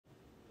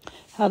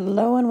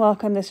Hello and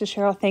welcome. This is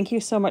Cheryl. Thank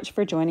you so much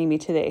for joining me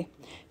today.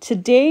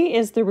 Today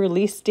is the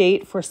release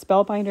date for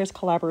Spellbinders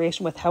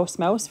collaboration with House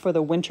Mouse for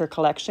the winter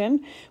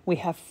collection. We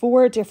have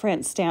 4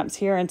 different stamps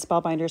here, and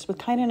Spellbinders was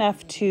kind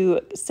enough to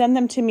send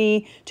them to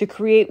me to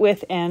create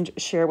with and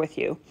share with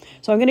you.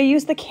 So I'm going to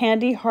use the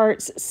Candy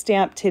Hearts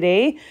stamp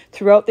today.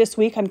 Throughout this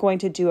week, I'm going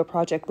to do a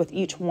project with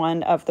each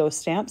one of those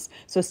stamps.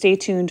 So stay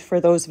tuned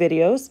for those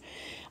videos.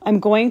 I'm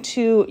going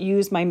to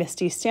use my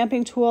Misti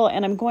stamping tool,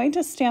 and I'm going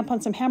to stamp on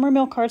some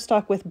Hammermill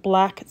cardstock with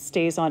black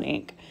StazOn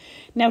ink.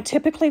 Now,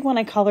 typically when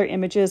I color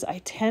images, I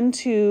tend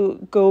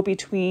to go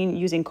between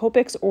using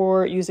Copics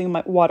or using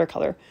my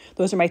watercolor.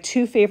 Those are my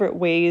 2 favorite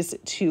ways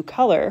to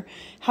color.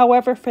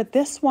 However, for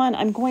this one,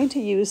 I'm going to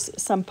use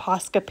some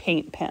Posca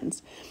paint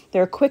pens.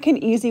 They're a quick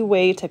and easy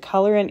way to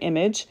color an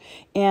image,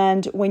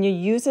 and when you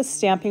use a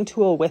stamping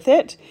tool with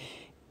it,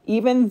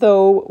 even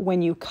though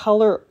when you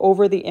color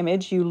over the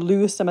image, you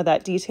lose some of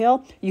that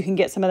detail, you can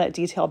get some of that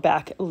detail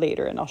back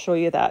later, and I'll show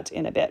you that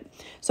in a bit.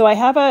 So I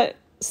have a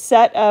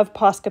set of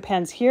Posca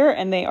pens here,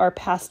 and they are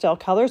pastel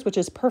colors, which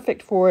is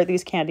perfect for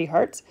these candy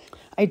hearts.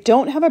 I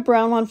don't have a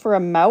brown one for a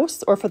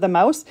mouse or for the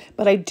mouse,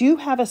 but I do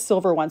have a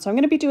silver one. So I'm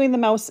going to be doing the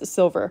mouse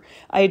silver.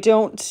 I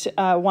don't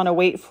want to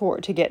wait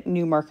to get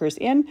new markers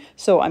in,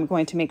 so I'm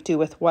going to make do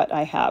with what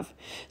I have.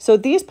 So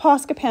these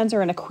Posca pens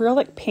are an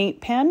acrylic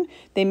paint pen.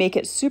 They make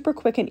it super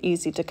quick and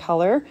easy to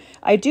color.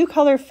 I do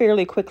color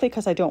fairly quickly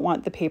because I don't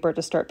want the paper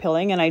to start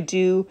pilling, and I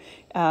do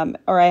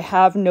or I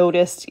have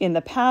noticed in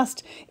the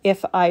past,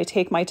 if I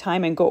take my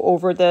time and go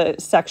over the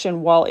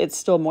section while it's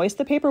still moist,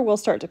 the paper will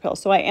start to pill.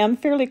 So I am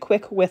fairly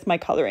quick with my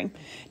coloring.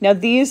 Now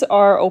these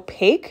are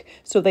opaque,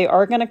 so they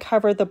are going to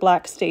cover the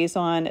black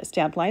StazOn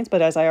stamp lines,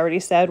 but as I already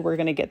said, we're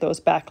going to get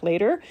those back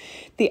later.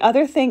 The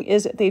other thing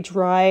is they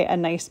dry a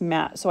nice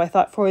matte. So I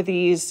thought for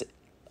these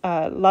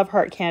Love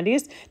Heart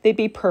candies, they'd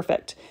be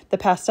perfect. The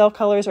pastel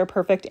colors are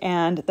perfect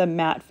and the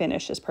matte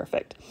finish is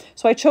perfect.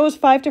 So I chose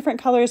 5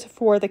 different colors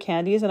for the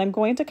candies, and I'm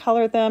going to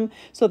color them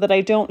so that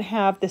I don't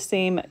have the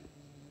same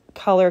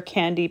color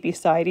candy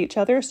beside each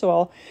other. So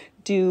I'll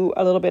do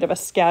a little bit of a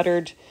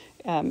scattered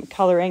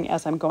coloring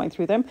as I'm going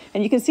through them.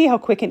 And you can see how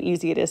quick and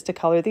easy it is to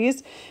color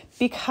these.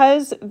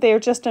 Because they're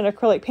just an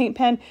acrylic paint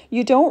pen,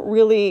 you don't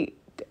really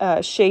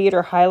shade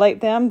or highlight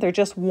them. They're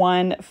just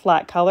one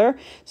flat color.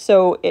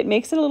 So it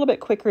makes it a little bit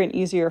quicker and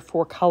easier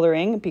for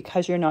coloring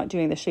because you're not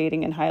doing the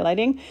shading and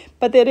highlighting,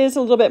 but that is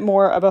a little bit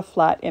more of a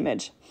flat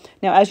image.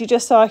 Now, as you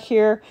just saw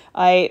here,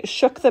 I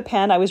shook the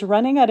pen. I was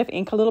running out of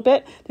ink a little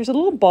bit. There's a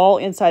little ball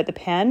inside the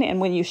pen, and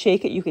when you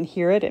shake it, you can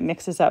hear it. It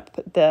mixes up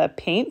the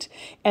paint.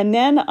 And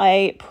then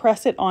I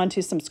press it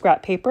onto some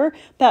scrap paper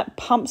that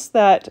pumps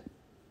that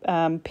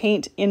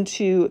paint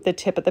into the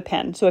tip of the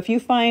pen. So if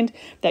you find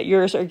that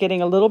yours are getting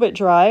a little bit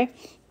dry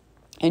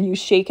and you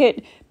shake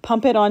it,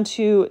 pump it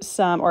onto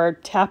some or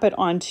tap it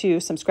onto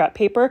some scrap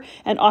paper,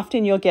 and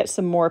often you'll get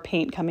some more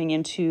paint coming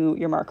into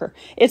your marker.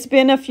 It's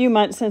been a few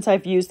months since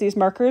I've used these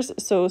markers,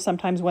 so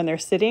sometimes when they're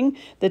sitting,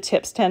 the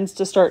tips tends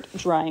to start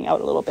drying out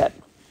a little bit.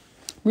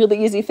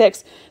 Really easy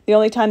fix. The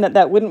only time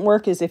that wouldn't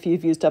work is if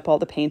you've used up all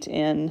the paint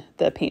in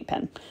the paint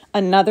pen.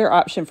 Another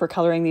option for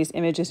coloring these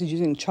images is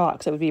using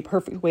chalks. That would be a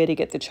perfect way to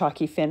get the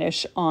chalky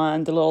finish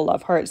on the little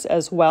love hearts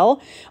as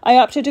well. I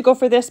opted to go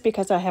for this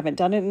because I haven't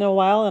done it in a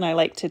while, and I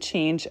like to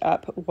change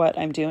up what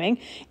I'm doing.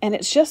 And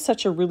it's just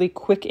such a really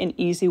quick and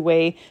easy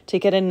way to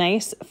get a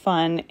nice,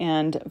 fun,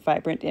 and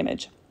vibrant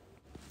image.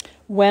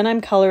 When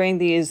I'm coloring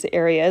these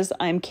areas,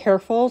 I'm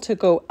careful to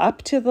go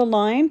up to the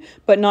line,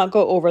 but not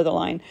go over the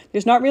line.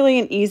 There's not really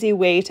an easy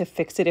way to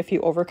fix it if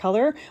you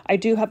overcolor. I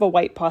do have a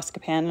white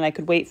Posca pen, and I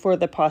could wait for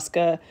the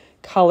Posca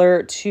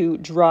color to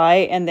dry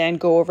and then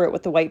go over it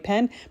with the white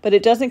pen, but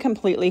it doesn't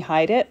completely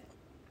hide it.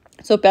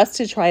 So best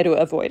to try to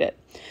avoid it.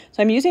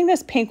 So I'm using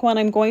this pink one.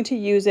 I'm going to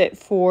use it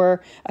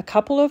for a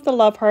couple of the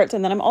love hearts,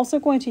 and then I'm also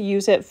going to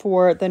use it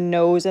for the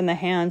nose and the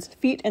hands,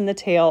 feet, and the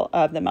tail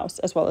of the mouse,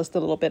 as well as the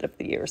little bit of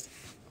the ears.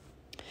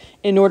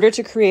 In order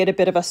to create a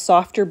bit of a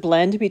softer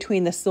blend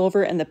between the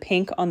silver and the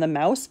pink on the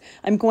mouse,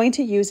 I'm going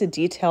to use a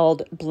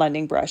detailed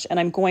blending brush, and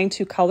I'm going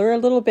to color a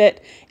little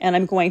bit, and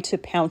I'm going to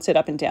pounce it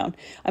up and down.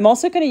 I'm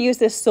also going to use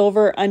this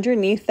silver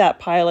underneath that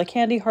pile of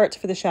candy hearts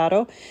for the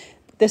shadow.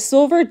 The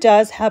silver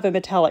does have a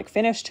metallic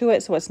finish to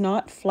it, so it's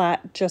not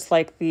flat just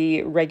like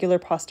the regular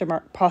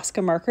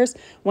Posca markers.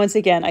 Once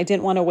again, I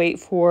didn't want to wait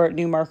for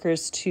new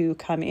markers to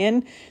come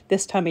in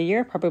this time of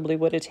year. Probably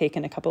would have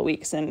taken a couple of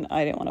weeks, and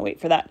I didn't want to wait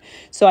for that.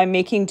 So I'm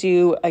making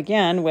do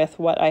again with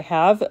what I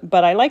have,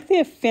 but I like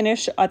the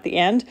finish at the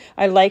end.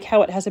 I like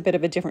how it has a bit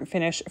of a different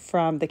finish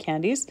from the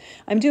candies.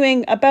 I'm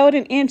doing about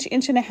an inch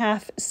and a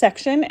half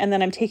section, and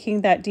then I'm taking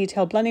that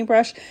detailed blending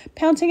brush,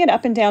 pouncing it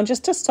up and down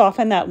just to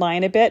soften that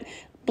line a bit.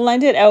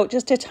 Blend it out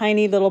just a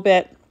tiny little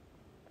bit.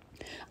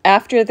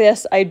 After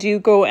this, I do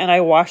go and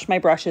I wash my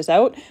brushes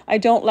out. I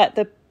don't let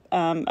the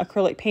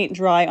acrylic paint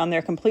dry on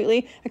there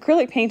completely.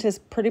 Acrylic paint is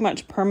pretty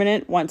much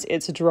permanent once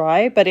it's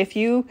dry, but if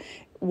you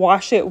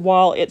wash it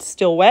while it's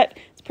still wet,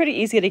 it's pretty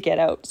easy to get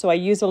out. So I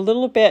use a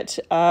little bit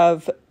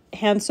of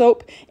hand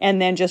soap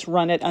and then just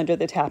run it under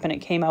the tap, and it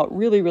came out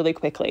really, really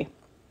quickly.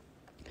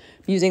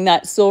 Using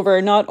that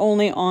silver not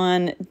only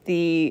on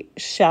the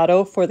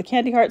shadow for the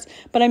candy hearts,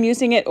 but I'm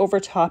using it over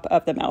top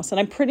of the mouse. And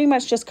I'm pretty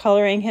much just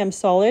coloring him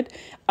solid,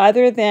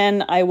 other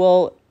than I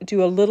will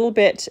do a little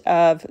bit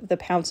of the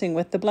pouncing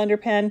with the blender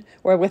pen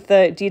or with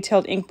the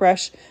detailed ink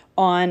brush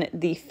on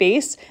the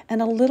face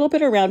and a little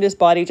bit around his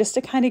body just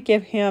to kind of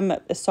give him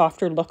a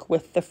softer look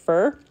with the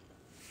fur.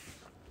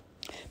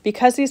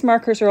 Because these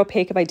markers are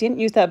opaque, if I didn't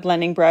use that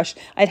blending brush,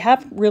 I'd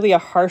have really a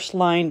harsh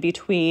line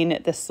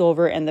between the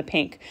silver and the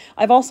pink.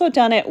 I've also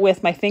done it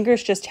with my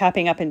fingers just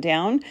tapping up and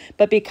down,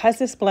 but because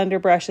this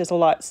blender brush is a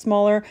lot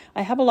smaller,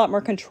 I have a lot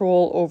more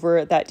control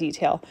over that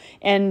detail.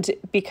 And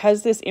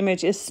because this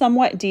image is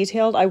somewhat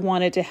detailed, I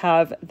wanted to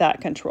have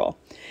that control.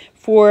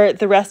 For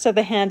the rest of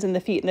the hands and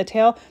the feet and the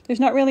tail, there's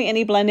not really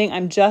any blending.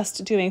 I'm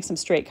just doing some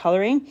straight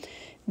coloring.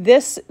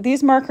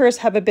 These markers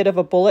have a bit of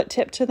a bullet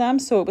tip to them,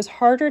 so it was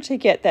harder to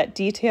get that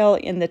detail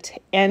in the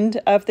end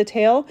of the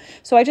tail.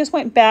 So I just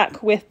went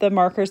back with the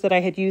markers that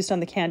I had used on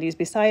the candies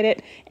beside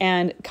it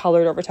and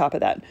colored over top of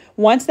that.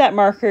 Once that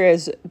marker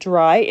is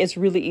dry, it's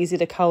really easy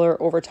to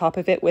color over top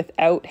of it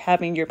without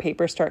having your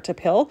paper start to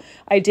pill.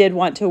 I did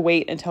want to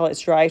wait until it's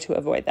dry to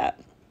avoid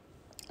that.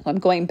 I'm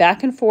going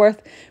back and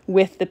forth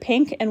with the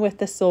pink and with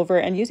the silver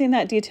and using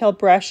that detailed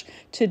brush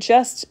to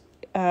just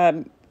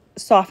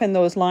soften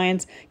those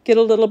lines, get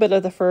a little bit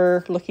of the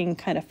fur looking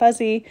kind of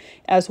fuzzy,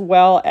 as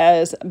well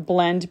as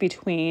blend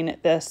between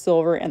the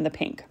silver and the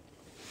pink.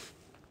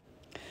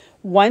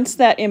 Once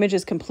that image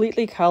is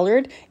completely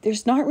colored,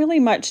 there's not really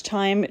much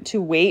time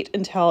to wait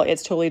until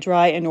it's totally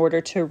dry in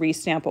order to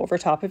restamp over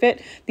top of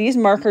it. These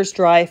markers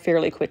dry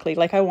fairly quickly,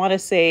 like I want to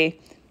say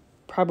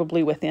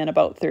probably within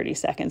about 30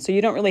 seconds. So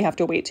you don't really have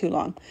to wait too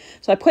long.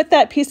 So I put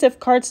that piece of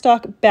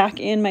cardstock back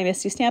in my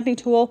Misti stamping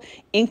tool,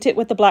 inked it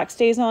with the black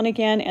StazOn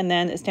again, and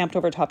then stamped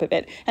over top of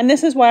it. And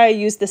this is why I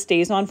use the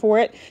StazOn for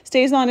it.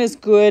 StazOn is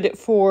good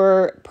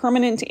for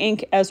permanent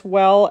ink as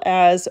well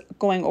as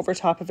going over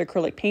top of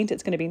acrylic paint.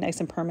 It's going to be nice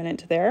and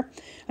permanent there.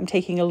 I'm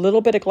taking a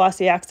little bit of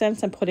glossy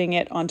accents and putting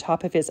it on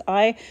top of his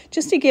eye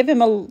just to give him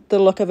the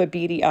look of a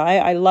beady eye.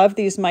 I love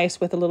these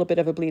mice with a little bit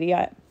of a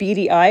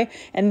beady eye.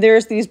 And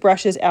there's these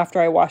brushes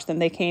after I washed them.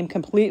 They came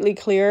completely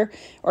clear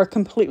or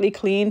completely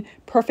clean,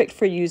 perfect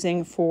for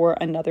using for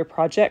another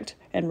project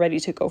and ready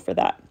to go for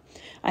that.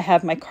 I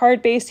have my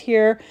card base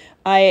here.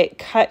 I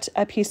cut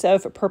a piece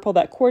of purple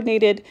that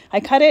coordinated. I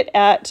cut it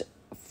at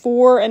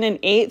 4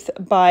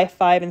 1/8 by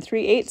 5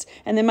 3/8,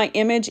 and then my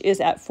image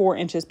is at 4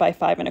 inches by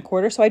 5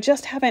 1/4. So I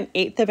just have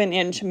 1/8 of an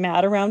inch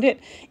mat around it.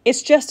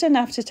 It's just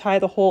enough to tie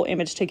the whole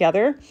image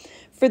together.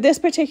 For this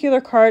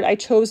particular card, I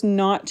chose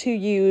not to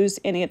use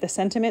any of the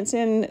sentiments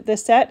in the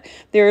set.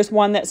 There's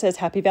one that says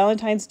Happy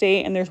Valentine's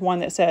Day, and there's one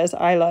that says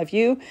I love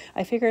you.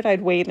 I figured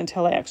I'd wait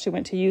until I actually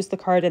went to use the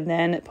card and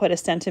then put a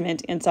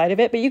sentiment inside of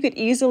it. But you could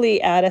easily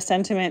add a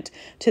sentiment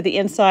to the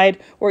inside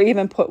or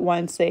even put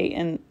one,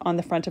 say, on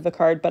the front of the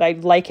card, but I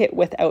like it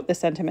without the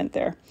sentiment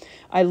there.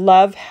 I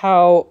love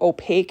how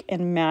opaque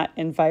and matte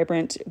and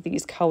vibrant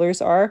these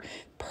colors are.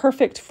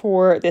 Perfect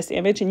for this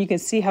image, and you can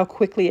see how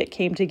quickly it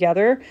came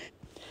together.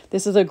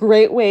 This is a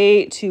great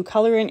way to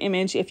color an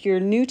image if you're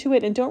new to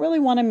it and don't really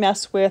want to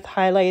mess with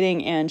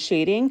highlighting and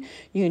shading.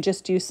 You can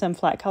just do some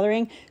flat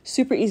coloring.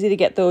 Super easy to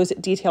get those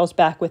details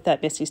back with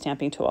that Misti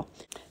stamping tool.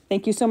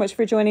 Thank you so much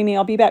for joining me.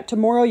 I'll be back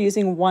tomorrow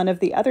using one of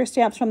the other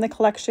stamps from the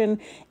collection,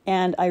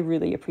 and I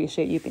really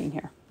appreciate you being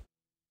here.